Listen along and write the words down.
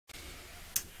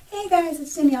Hey guys,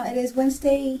 it's Danielle. It is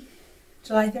Wednesday,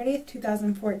 July 30th,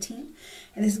 2014,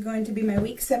 and this is going to be my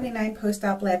week 79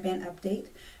 post-op lab band update,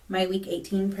 my week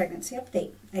 18 pregnancy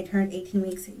update. I turned 18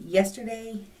 weeks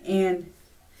yesterday, and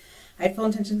I had full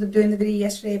intentions of doing the video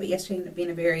yesterday, but yesterday ended up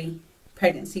being a very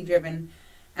pregnancy-driven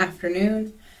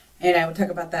afternoon, and I will talk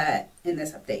about that in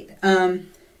this update.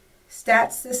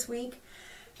 Stats this week,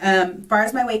 as far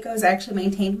as my weight goes, I actually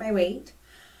maintained my weight.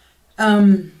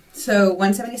 So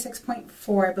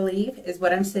 176.4, I believe, is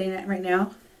what I'm sitting at right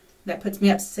now. That puts me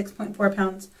up 6.4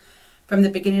 pounds from the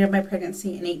beginning of my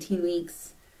pregnancy in 18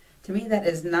 weeks. To me, that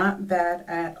is not bad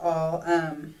at all.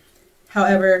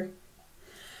 However,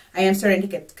 I am starting to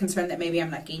get concerned that maybe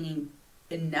I'm not gaining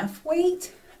enough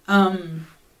weight. My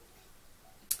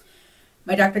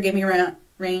doctor gave me a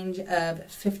range of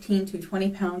 15 to 20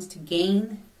 pounds to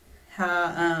gain.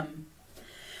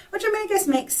 Which I guess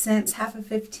makes sense. Half of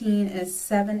 15 is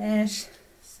 7-ish,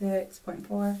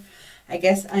 6.4. I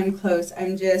guess I'm close.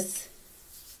 I'm just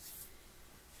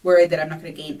worried that I'm not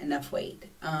going to gain enough weight.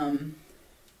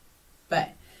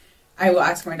 But I will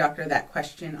ask my doctor that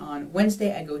question on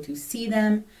Wednesday. I go to see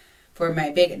them for my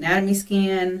big anatomy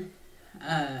scan.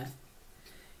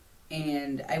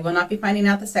 And I will not be finding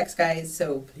out the sex, guys,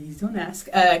 so please don't ask.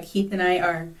 Keith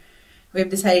and we have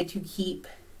decided to keep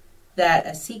that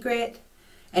a secret.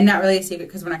 And not really a secret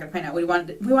because we're not going to find out. We want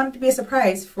it to be a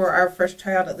surprise for our first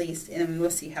child at least, and we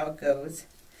will see how it goes.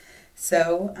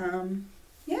 So,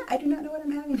 yeah, I do not know what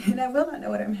I'm having, and I will not know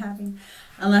what I'm having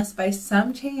unless by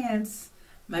some chance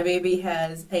my baby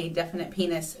has a definite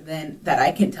penis that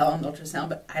I can tell on ultrasound,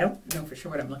 but I don't know for sure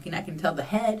what I'm looking at. I can tell the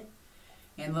head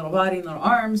and little body and little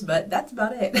arms, but that's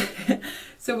about it.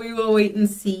 So we will wait and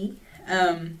see.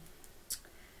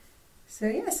 So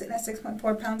yeah, sitting at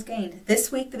 6.4 pounds gained.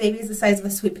 This week the baby is the size of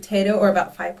a sweet potato, or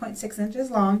about 5.6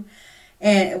 inches long,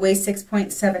 and it weighs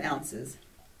 6.7 ounces.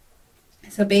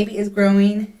 So baby is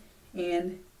growing,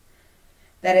 and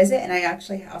that is it. And I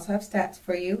actually also have stats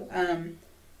for you.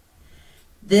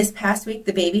 This past week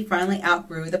the baby finally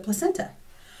outgrew the placenta,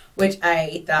 which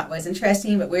I thought was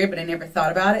interesting but weird, but I never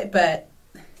thought about it. But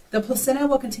the placenta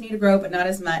will continue to grow, but not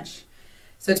as much.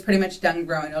 So it's pretty much done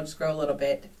growing. It'll just grow a little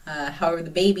bit. However, the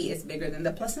baby is bigger than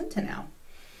the placenta now.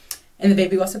 And the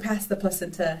baby will surpass the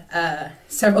placenta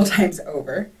several times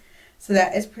over. So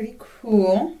that is pretty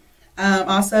cool.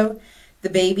 Also, the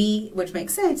baby, which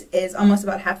makes sense, is almost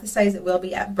about half the size it will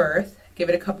be at birth. Give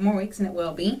it a couple more weeks and it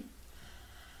will be.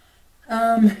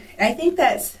 I think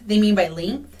they mean by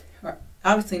length, or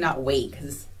obviously not weight,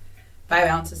 because 5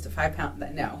 ounces to 5 pounds,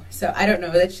 no. So I don't know.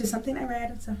 That's just something I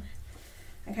read. So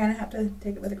I kind of have to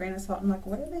take it with a grain of salt. I'm like,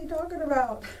 what are they talking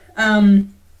about?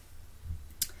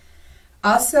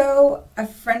 Also, a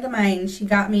friend of mine, she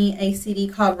got me a CD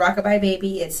called Rockabye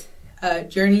Baby. It's a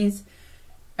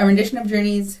rendition of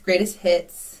Journey's greatest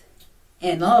hits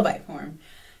in lullaby form.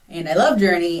 And I love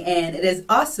Journey, and it is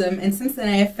awesome. And since then,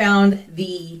 I have found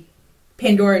the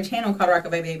Pandora channel called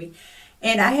Rockabye Baby.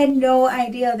 And I had no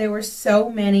idea there were so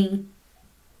many,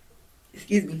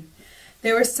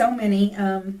 there were so many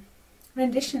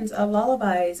renditions of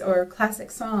lullabies or classic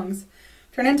songs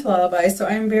turn into lullabies, so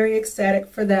I'm very ecstatic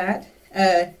for that.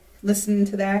 Listening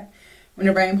to that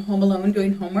whenever I'm home alone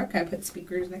doing homework. I put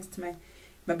speakers next to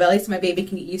my belly so my baby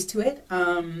can get used to it.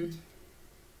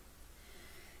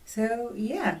 So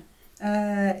yeah,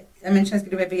 I mentioned I was going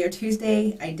to do my video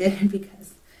Tuesday. I didn't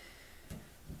because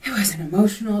it was an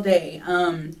emotional day.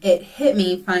 It hit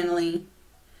me finally.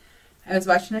 I was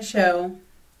watching a show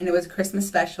and it was a Christmas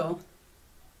special.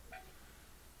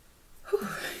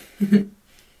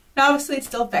 Obviously it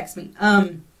still affects me.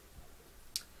 I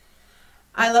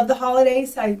love the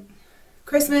holidays. I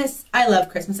love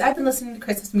Christmas. I've been listening to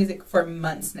Christmas music for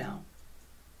months now.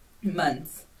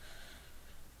 Months.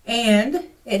 And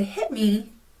it hit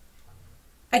me.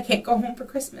 I can't go home for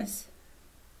Christmas.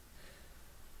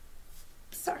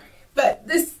 Sorry. But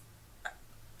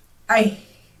I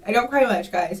don't cry much,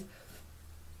 guys.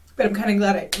 But I'm kind of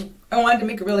glad I wanted to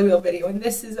make a really real video, and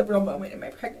this is a real moment in my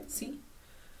pregnancy.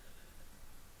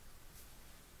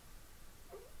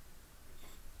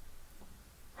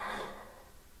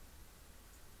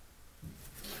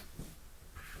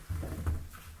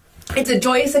 It's a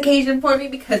joyous occasion for me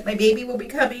because my baby will be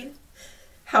coming.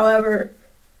 However,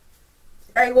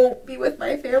 I won't be with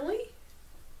my family.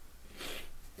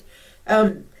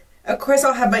 Of course,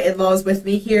 I'll have my in-laws with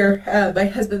me here. My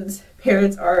husband's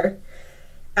parents are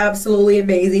absolutely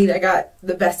amazing. I got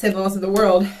the best in-laws in the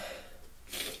world.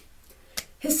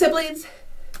 His siblings,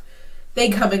 they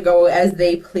come and go as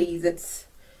they please.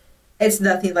 It's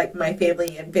nothing like my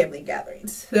family and family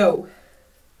gatherings. So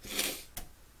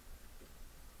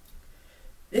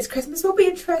This Christmas will be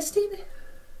interesting.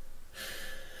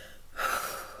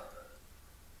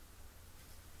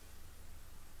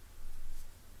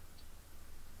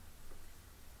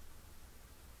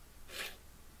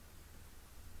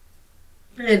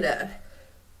 And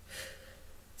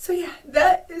so yeah,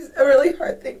 that is a really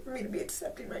hard thing for me to be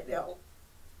accepting right now.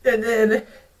 And then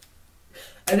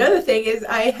another thing is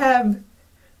I have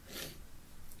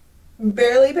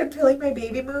barely been feeling my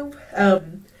baby move.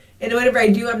 And whenever I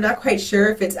do, I'm not quite sure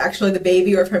if it's actually the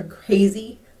baby or if I'm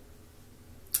crazy.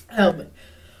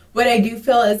 What I do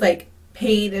feel is like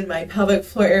pain in my pelvic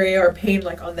floor area or pain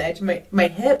like on the edge of my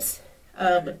hips.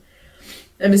 I'm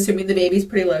assuming the baby's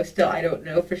pretty low still. I don't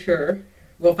know for sure.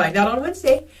 We'll find out on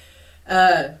Wednesday.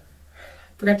 Forgot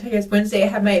to tell you guys, Wednesday I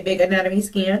have my big anatomy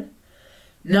scan.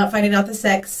 Not finding out the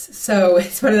sex, so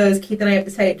it's one of those Keith and I have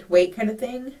decided to wait kind of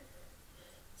thing.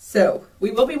 So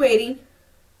we will be waiting.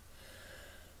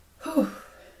 Whew.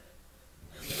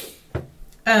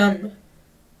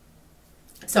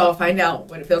 So I'll find out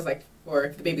what it feels like, or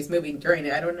if the baby's moving during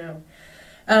it. I don't know.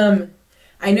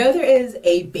 I know there is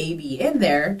a baby in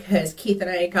there because Keith and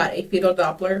I got a fetal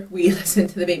Doppler. We listened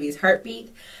to the baby's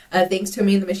heartbeat. Thanks to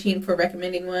me and the machine for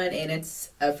recommending one, and it's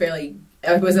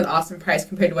it was an awesome price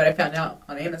compared to what I found out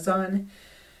on Amazon.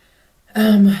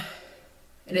 And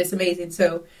it's amazing.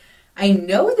 So I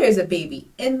know there's a baby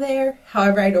in there.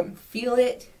 However, I don't feel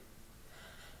it.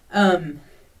 There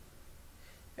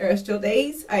are still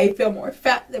days I feel more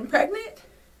fat than pregnant.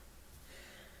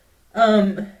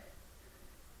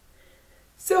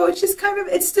 So it's just kind of,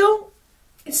 it's still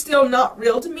not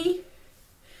real to me.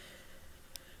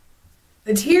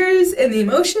 The tears and the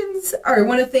emotions are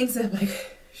one of the things that I'm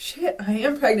like, shit, I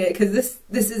am pregnant, because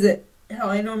this isn't how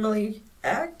I normally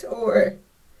act, or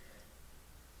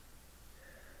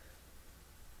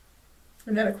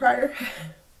I'm not a crier.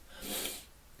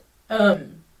 So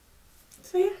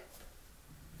yeah.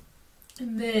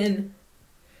 And then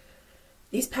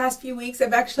these past few weeks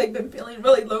I've actually been feeling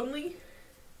really lonely.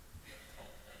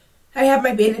 I have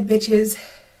my banded bitches,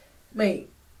 my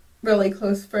really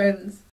close friends,